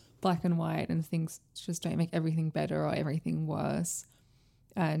just black and white, and things just don't make everything better or everything worse.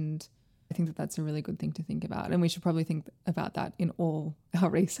 And I think that that's a really good thing to think about. And we should probably think about that in all our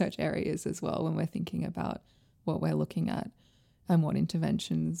research areas as well when we're thinking about what we're looking at and what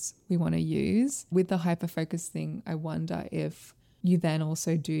interventions we want to use. With the hyperfocus thing, I wonder if you then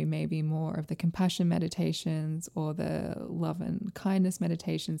also do maybe more of the compassion meditations or the love and kindness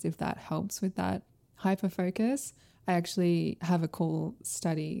meditations, if that helps with that hyperfocus. I actually have a cool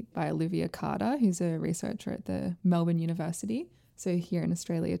study by Olivia Carter, who's a researcher at the Melbourne University, so here in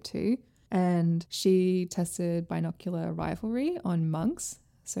Australia too. And she tested binocular rivalry on monks.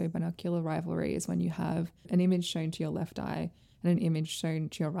 So binocular rivalry is when you have an image shown to your left eye and an image shown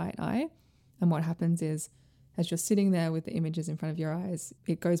to your right eye. And what happens is, as you're sitting there with the images in front of your eyes,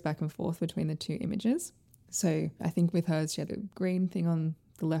 it goes back and forth between the two images. So I think with hers, she had a green thing on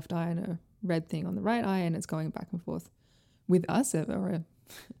the left eye and a red thing on the right eye, and it's going back and forth. With us, or a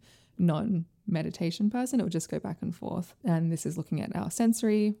non-meditation person, it would just go back and forth. And this is looking at our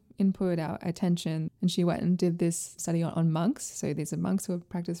sensory input, our attention. And she went and did this study on monks. So these are monks who have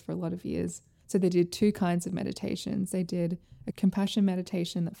practiced for a lot of years. So they did two kinds of meditations. They did a compassion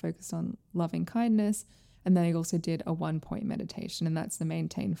meditation that focused on loving kindness, and then they also did a one-point meditation, and that's the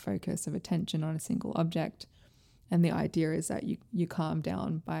maintained focus of attention on a single object. And the idea is that you calm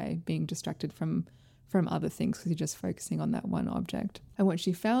down by being distracted from other things because you're just focusing on that one object. And what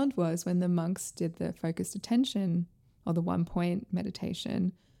she found was when the monks did the focused attention or the one-point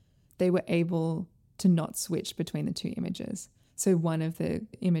meditation, they were able to not switch between the two images. So one of the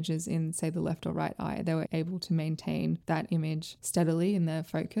images in, say, the left or right eye, they were able to maintain that image steadily in their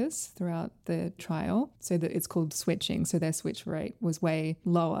focus throughout the trial. So that it's called switching. So their switch rate was way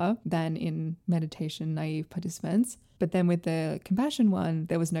lower than in meditation naive participants. But then with the compassion one,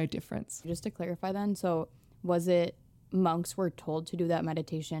 there was no difference. Just to clarify then, so was it monks were told to do that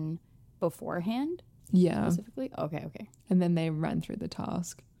meditation beforehand? Yeah. Specifically? Okay. And then they ran through the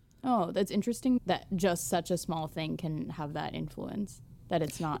task. Oh, that's interesting that just such a small thing can have that influence. That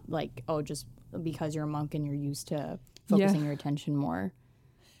it's not like, oh, just because you're a monk and you're used to focusing your attention more.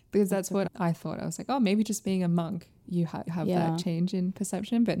 Because that's what I thought. I was like, oh, maybe just being a monk, you have that change in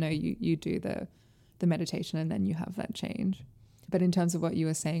perception. But no, you do the meditation and then you have that change. But in terms of what you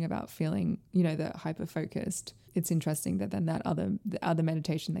were saying about feeling, the hyper-focused, it's interesting that then the other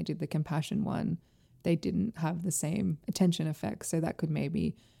meditation they did, the compassion one, they didn't have the same attention effects. So that could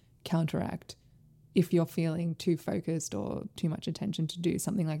maybe counteract if you're feeling too focused or too much attention to do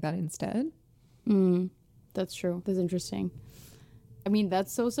something like that instead. That's true. That's interesting. I mean,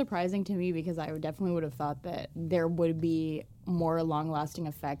 that's so surprising to me because I definitely would have thought that there would be more long-lasting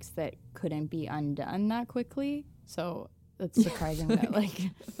effects that couldn't be undone that quickly. So that's surprising that like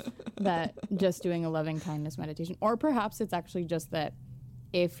that just doing a loving kindness meditation, or perhaps it's actually just that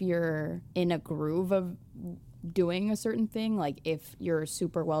if you're in a groove of doing a certain thing, like if you're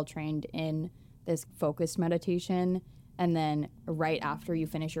super well trained in this focused meditation, and then right after you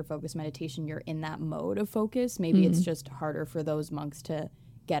finish your focus meditation, you're in that mode of focus. Maybe it's just harder for those monks to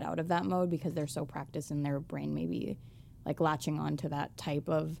get out of that mode because they're so practiced in their brain, maybe like latching on to that type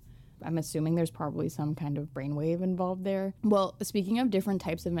of, I'm assuming there's probably some kind of brainwave involved there. Well, speaking of different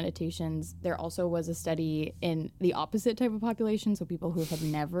types of meditations, there also was a study in the opposite type of population, so people who had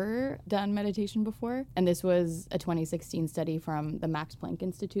never done meditation before. And this was a 2016 study from the Max Planck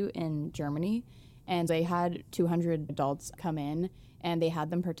Institute in Germany. And they had 200 adults come in and they had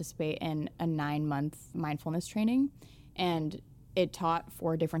them participate in a 9-month mindfulness training. And it taught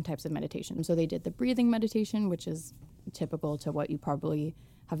 4 different types of meditation. So they did the breathing meditation, which is typical to what you probably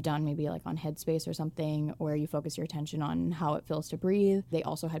have done maybe like on Headspace or something, where you focus your attention on how it feels to breathe. They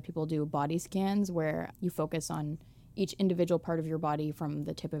also had people do body scans where you focus on each individual part of your body from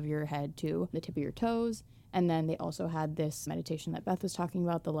the tip of your head to the tip of your toes. And then they also had this meditation that Beth was talking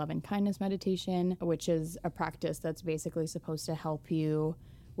about, the love and kindness meditation, which is a practice that's basically supposed to help you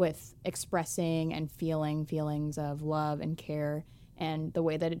with expressing and feeling feelings of love and care. And the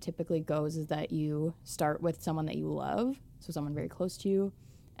way that it typically goes is that you start with someone that you love, so someone very close to you,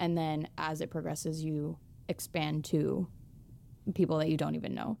 and then as it progresses, you expand to people that you don't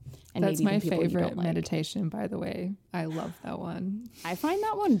even know. And that's maybe my people favorite like. meditation, by the way. I love that one. I find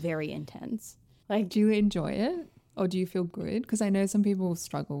that one very intense. Like, do you enjoy it or do you feel good? Because I know some people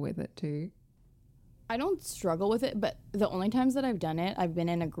struggle with it too. I don't struggle with it, but the only times that I've done it, I've been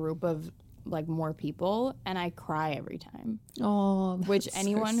in a group of like more people and I cry every time. Oh, which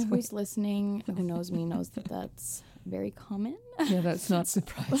anyone who's listening who knows me knows that that's very common. Yeah, that's not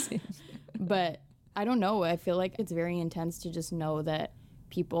surprising. But I don't know. I feel like it's very intense to just know that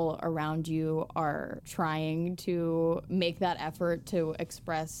people around you are trying to make that effort to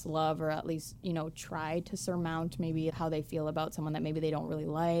express love, or at least, you know, try to surmount maybe how they feel about someone that maybe they don't really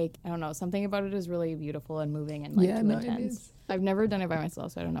like. I don't know. Something about it is really beautiful and moving and like too intense. It is. I've never done it by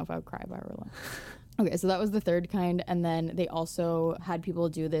myself, so I don't know if I would cry if I were alone. Okay, so that was the third kind. And then they also had people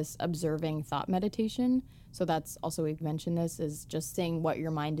do this observing thought meditation. So that's also, we've mentioned this, is just seeing what your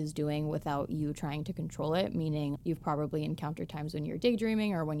mind is doing without you trying to control it, meaning you've probably encountered times when you're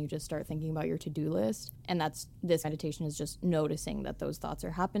daydreaming or when you just start thinking about your to-do list. And this meditation is just noticing that those thoughts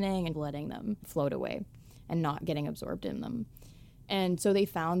are happening and letting them float away and not getting absorbed in them. And so they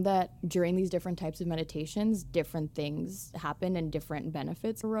found that during these different types of meditations, different things happened and different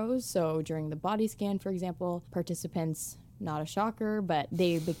benefits arose. So during the body scan, for example, participants, not a shocker, but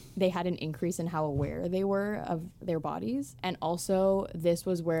they had an increase in how aware they were of their bodies. And also this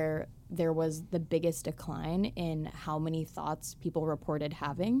was where there was the biggest decline in how many thoughts people reported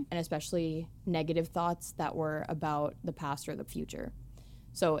having, and especially negative thoughts that were about the past or the future.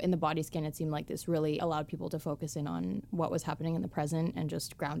 So in the body scan, it seemed like this really allowed people to focus in on what was happening in the present and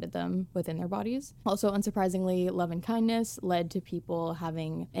just grounded them within their bodies. Also, unsurprisingly, love and kindness led to people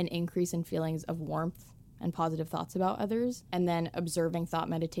having an increase in feelings of warmth and positive thoughts about others. And then observing thought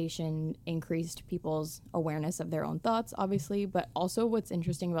meditation increased people's awareness of their own thoughts, obviously. But also what's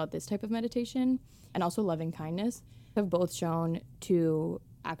interesting about this type of meditation and also love and kindness have both shown to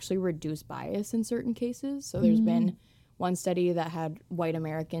actually reduce bias in certain cases. So there's been one study that had white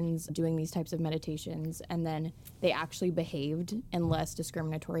Americans doing these types of meditations, and then they actually behaved in less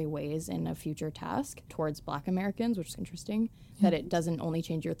discriminatory ways in a future task towards Black Americans, which is interesting, that it doesn't only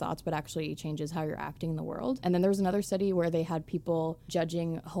change your thoughts, but actually changes how you're acting in the world. And then there was another study where they had people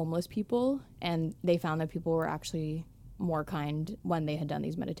judging homeless people, and they found that people were actually more kind when they had done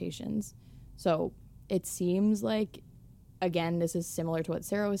these meditations. So it seems like, again, this is similar to what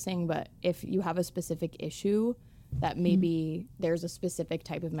Sarah was saying, but if you have a specific issue, that maybe there's a specific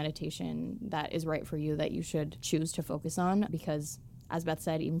type of meditation that is right for you that you should choose to focus on, because as Beth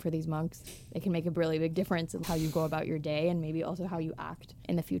said, even for these monks, it can make a really big difference in how you go about your day and maybe also how you act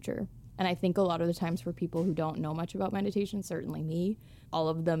in the future. And I think a lot of the times for people who don't know much about meditation, certainly me, all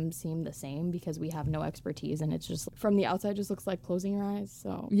of them seem the same because we have no expertise, and it's just from the outside just looks like closing your eyes.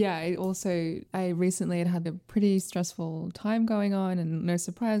 So yeah, I recently had a pretty stressful time going on, and no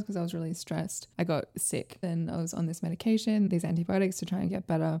surprise because I was really stressed. I got sick and I was on this medication, these antibiotics to try and get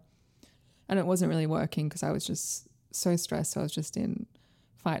better, and it wasn't really working because I was just so stressed. So I was just in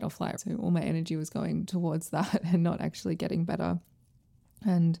fight or flight. So all my energy was going towards that and not actually getting better.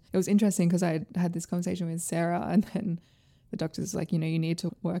 And it was interesting because I had this conversation with Sarah, and then the doctor's like, you know, you need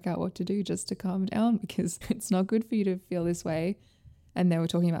to work out what to do just to calm down because it's not good for you to feel this way. And they were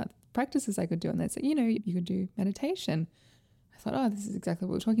talking about practices I could do, and they said, you know, you could do meditation. I thought, oh, this is exactly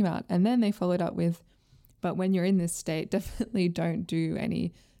what we're talking about. And then they followed up with, but when you're in this state, definitely don't do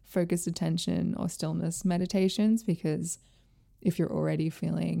any focused attention or stillness meditations, because if you're already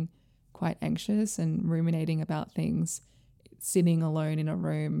feeling quite anxious and ruminating about things, sitting alone in a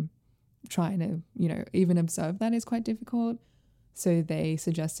room trying to, you know, even observe that is quite difficult. So they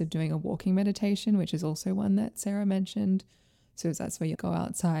suggested doing a walking meditation, which is also one that Sarah mentioned. So that's where you go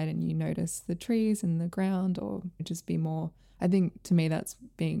outside and you notice the trees and the ground, or just be more, I think to me that's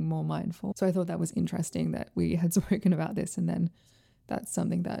being more mindful. So I thought that was interesting that we had spoken about this, and then that's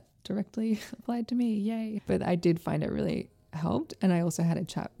something that directly applied to me. Yay. But I did find it really helped. And I also had a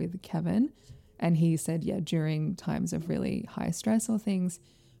chat with Kevin, and he said, yeah, during times of really high stress or things,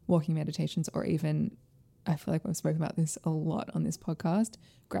 walking meditations, or even, I feel like we've spoken about this a lot on this podcast,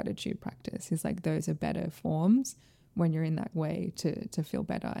 gratitude practice. He's like, those are better forms when you're in that way to feel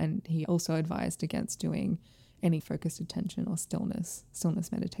better. And he also advised against doing any focused attention or stillness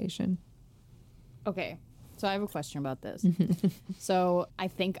meditation. Okay, so I have a question about this. So I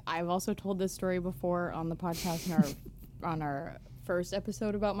think I've also told this story before on the podcast on our first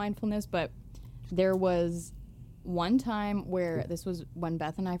episode about mindfulness, but there was one time where, this was when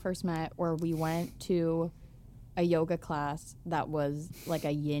Beth and I first met, where we went to a yoga class that was like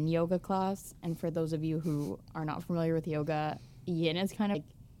a yin yoga class. And for those of you who are not familiar with yoga, yin is kind of like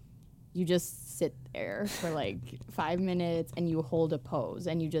you just sit there for like 5 minutes and you hold a pose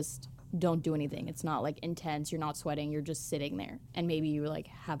and you just don't do anything. It's not like intense, you're not sweating, you're just sitting there, and maybe you like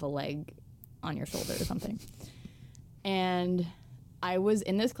have a leg on your shoulder or something. And I was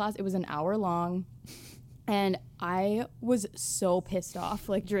in this class, it was an hour long, and I was so pissed off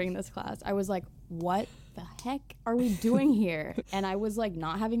like during this class. I was like, what the heck are we doing here? And I was like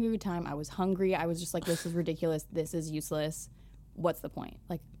not having a good time. I was hungry. I was just like, this is ridiculous. This is useless. What's the point?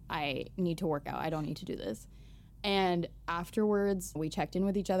 Like, I need to work out. I don't need to do this. And afterwards, we checked in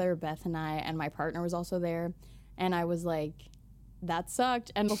with each other, Beth and I, and my partner was also there. And I was like, that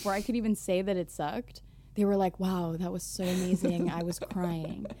sucked. And before I could even say that it sucked, they were like, wow, that was so amazing. I was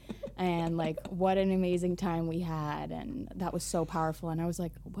crying. And like, what an amazing time we had. And that was so powerful. And I was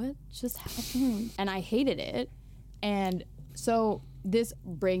like, what just happened? And I hated it. And so this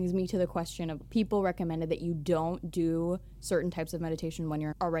brings me to the question of, people recommended that you don't do certain types of meditation when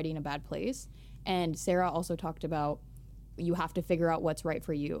you're already in a bad place. And Sarah also talked about you have to figure out what's right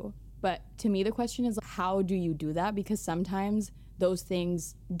for you. But to me, the question is, how do you do that? Because sometimes those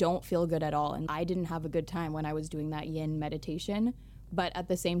things don't feel good at all. And I didn't have a good time when I was doing that yin meditation. But at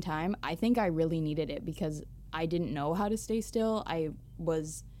the same time, I think I really needed it because I didn't know how to stay still. I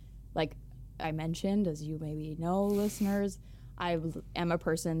was, like I mentioned, as you maybe know, listeners, I am a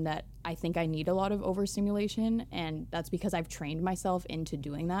person that I think I need a lot of overstimulation, and that's because I've trained myself into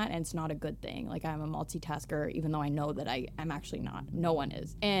doing that, and it's not a good thing. Like, I'm a multitasker, even though I know that I'm actually not. No one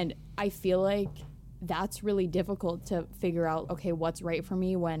is. And I feel like that's really difficult to figure out, okay, what's right for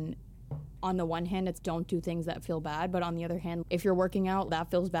me when on the one hand, it's don't do things that feel bad, but on the other hand, if you're working out,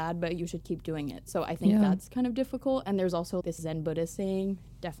 that feels bad, but you should keep doing it. So I think that's kind of difficult. And there's also this Zen Buddhist saying,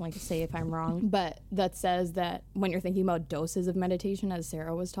 definitely say if I'm wrong, but that says that when you're thinking about doses of meditation, as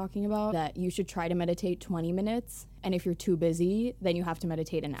Sarah was talking about, that you should try to meditate 20 minutes. And if you're too busy, then you have to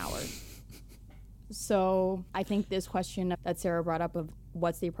meditate an hour. So I think this question that Sarah brought up of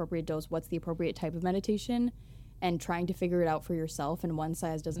what's the appropriate dose, what's the appropriate type of meditation, and trying to figure it out for yourself, and one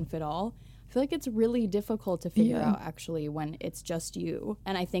size doesn't fit all. I feel like it's really difficult to figure out actually when it's just you.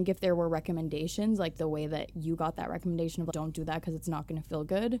 And I think if there were recommendations, like the way that you got that recommendation of like, don't do that because it's not going to feel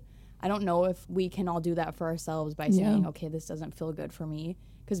good, I don't know if we can all do that for ourselves by saying, okay, this doesn't feel good for me.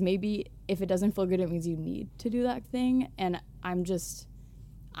 Because maybe if it doesn't feel good, it means you need to do that thing. And I'm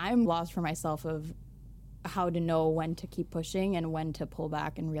lost for myself of how to know when to keep pushing and when to pull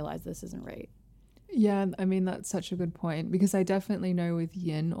back and realize this isn't right. Yeah, I mean, that's such a good point, because I definitely know with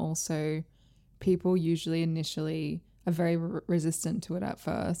yin also, people usually initially are very resistant to it at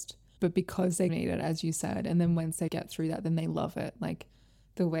first, but because they need it, as you said, and then once they get through that, then they love it. Like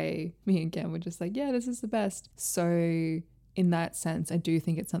the way me and Gem were just like, yeah, this is the best. So in that sense, I do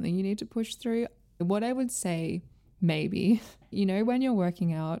think it's something you need to push through. What I would say, maybe, you know, when you're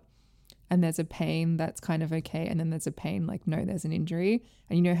working out and there's a pain that's kind of okay, and then there's a pain like, no, there's an injury,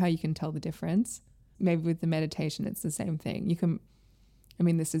 and you know how you can tell the difference? Maybe with the meditation, it's the same thing. You can, I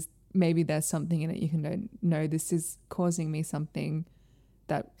mean, maybe there's something in it you can know, this is causing me something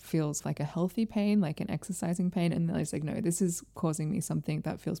that feels like a healthy pain, like an exercising pain. And then I was like, no, this is causing me something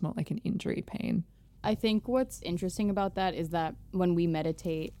that feels more like an injury pain. I think what's interesting about that is that when we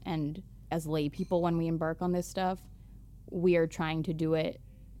meditate and as lay people, when we embark on this stuff, we are trying to do it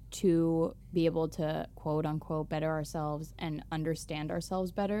to be able to quote unquote better ourselves and understand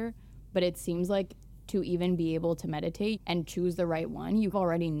ourselves better. But it seems like to even be able to meditate and choose the right one, you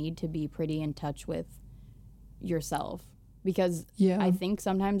already need to be pretty in touch with yourself. Because I think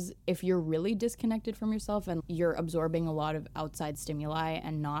sometimes if you're really disconnected from yourself and you're absorbing a lot of outside stimuli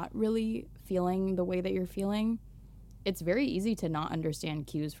and not really feeling the way that you're feeling, it's very easy to not understand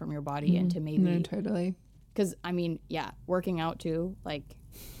cues from your body and to maybe... No, totally. Because, I mean, yeah, working out too, like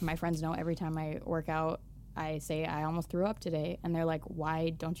my friends know every time I work out, I say I almost threw up today. And they're like, why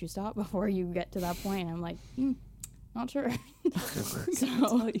don't you stop before you get to that point? And I'm like, not sure.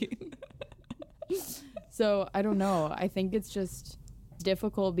 So I don't know. I think it's just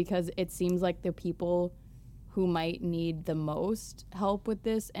difficult because it seems like the people who might need the most help with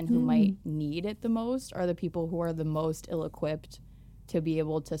this and who might need it the most are the people who are the most ill-equipped to be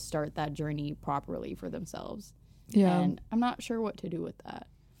able to start that journey properly for themselves. Yeah. And I'm not sure what to do with that.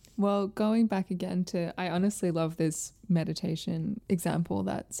 Well, going back again to, I honestly love this meditation example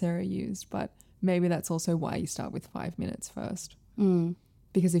that Sarah used, but maybe that's also why you start with 5 minutes first.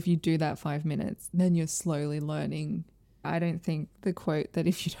 Because if you do that 5 minutes, then you're slowly learning. I don't think the quote that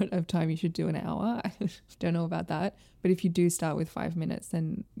if you don't have time, you should do an hour. I don't know about that. But if you do start with 5 minutes,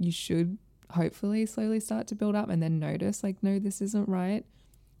 then you should hopefully slowly start to build up and then notice like, no, this isn't right.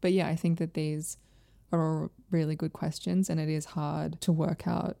 But yeah, I think that these are all really good questions, and it is hard to work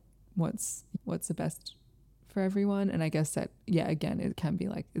out what's the best for everyone. And I guess that, yeah, again, it can be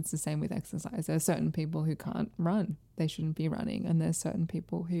like, it's the same with exercise. There are certain people who can't run. They shouldn't be running. And there's certain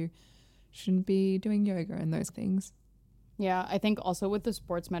people who shouldn't be doing yoga and those things. Yeah, I think also with the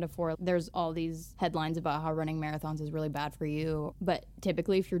sports metaphor, there's all these headlines about how running marathons is really bad for you. But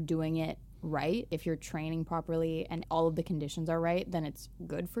typically, if you're doing it right, if you're training properly and all of the conditions are right, then it's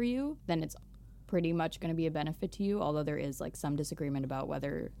good for you. Then it's pretty much going to be a benefit to you, although there is like some disagreement about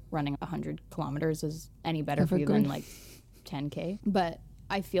whether running 100 kilometers is any better for you than like 10K. But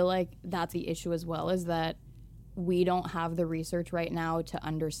I feel like that's the issue as well, is that we don't have the research right now to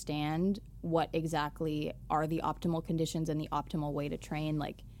understand what exactly are the optimal conditions and the optimal way to train,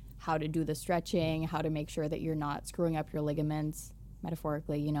 like how to do the stretching, how to make sure that you're not screwing up your ligaments,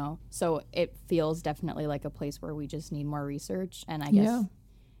 metaphorically, you know. So it feels definitely like a place where we just need more research. And I guess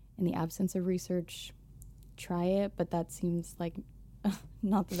in the absence of research, try it, but that seems like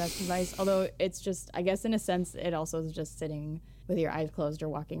not the best advice. Although it's just, I guess in a sense, it also is just sitting with your eyes closed or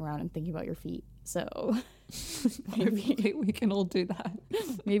walking around and thinking about your feet. So maybe we can all do that.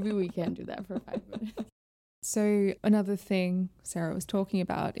 Maybe we can do that for 5 minutes. So another thing Sarah was talking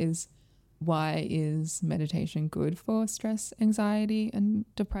about is, why is meditation good for stress, anxiety, and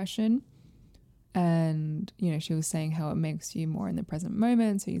depression? And, you know, she was saying how it makes you more in the present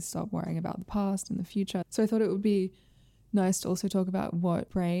moment, so you stop worrying about the past and the future. So I thought it would be nice to also talk about what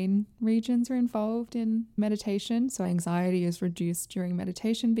brain regions are involved in meditation. So anxiety is reduced during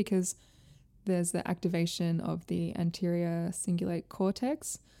meditation because there's the activation of the anterior cingulate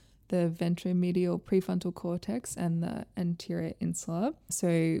cortex, the ventromedial prefrontal cortex, and the anterior insula.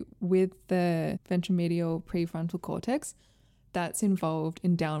 So with the ventromedial prefrontal cortex, that's involved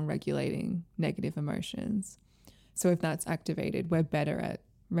in down-regulating negative emotions. So if that's activated, we're better at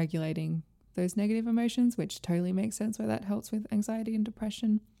regulating those negative emotions, which totally makes sense why that helps with anxiety and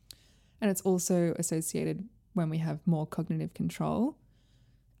depression. And it's also associated when we have more cognitive control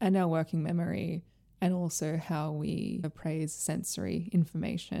and our working memory, and also how we appraise sensory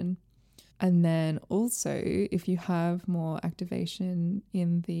information. And then also, if you have more activation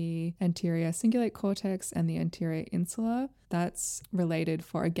in the anterior cingulate cortex and the anterior insula, that's related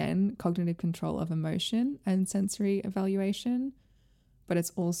for, again, cognitive control of emotion and sensory evaluation. But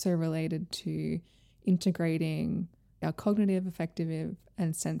it's also related to integrating our cognitive, affective,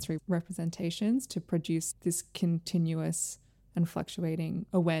 and sensory representations to produce this continuous and fluctuating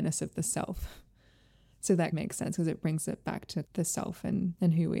awareness of the self. So that makes sense because it brings it back to the self and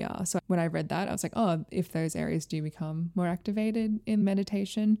who we are. So when I read that, I was like, oh, if those areas do become more activated in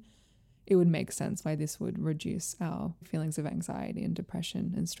meditation, it would make sense why this would reduce our feelings of anxiety and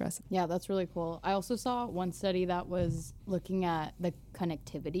depression and stress. Yeah, that's really cool. I also saw one study that was looking at the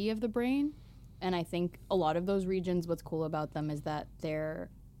connectivity of the brain. And I think a lot of those regions, what's cool about them is that they're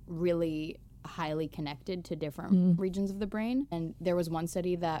really highly connected to different regions of the brain. And there was one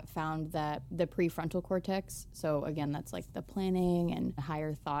study that found that the prefrontal cortex, so again, that's like the planning and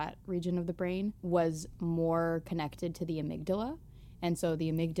higher thought region of the brain, was more connected to the amygdala. And so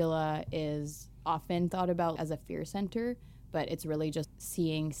the amygdala is often thought about as a fear center, but it's really just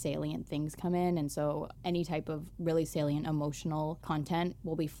seeing salient things come in. And so any type of really salient emotional content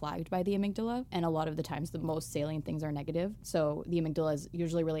will be flagged by the amygdala. And a lot of the times the most salient things are negative. So the amygdala is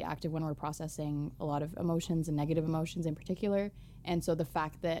usually really active when we're processing a lot of emotions and negative emotions in particular. And so the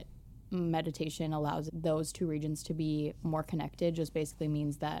fact that meditation allows those two regions to be more connected just basically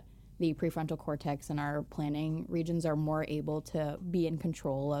means that the prefrontal cortex and our planning regions are more able to be in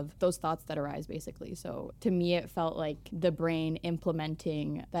control of those thoughts that arise, basically. So to me, it felt like the brain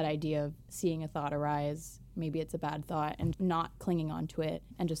implementing that idea of seeing a thought arise, maybe it's a bad thought, and not clinging onto it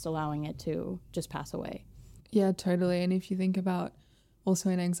and just allowing it to just pass away. Yeah, totally. And if you think about also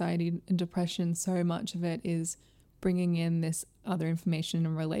in anxiety and depression, so much of it is bringing in this other information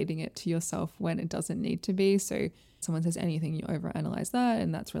and relating it to yourself when it doesn't need to be. So someone says anything, you overanalyze that,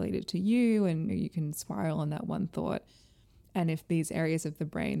 and that's related to you, and you can spiral on that one thought. And if these areas of the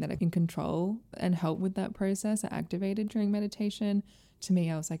brain that are in control and help with that process are activated during meditation, to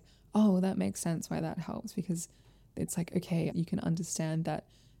me, I was like, oh, that makes sense why that helps, because it's like, okay, you can understand that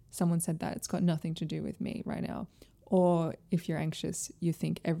someone said that it's got nothing to do with me right now. Or if you're anxious, you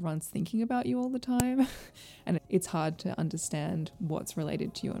think everyone's thinking about you all the time. And it's hard to understand what's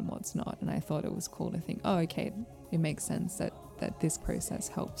related to you and what's not. And I thought it was cool to think, oh, okay, it makes sense that this process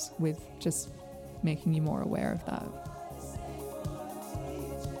helps with just making you more aware of that.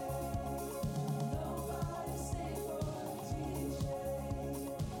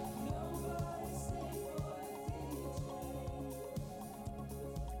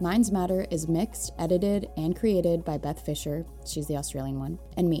 Minds Matter is mixed, edited, and created by Beth Fisher, she's the Australian one,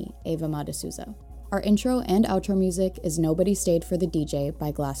 and me, Ava Madasuza. Our intro and outro music is Nobody Stayed for the DJ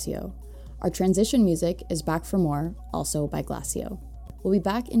by Glacio. Our transition music is Back for More, also by Glacio. We'll be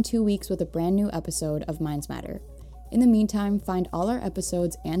back in 2 weeks with a brand new episode of Minds Matter. In the meantime, find all our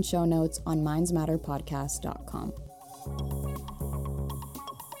episodes and show notes on mindsmatterpodcast.com.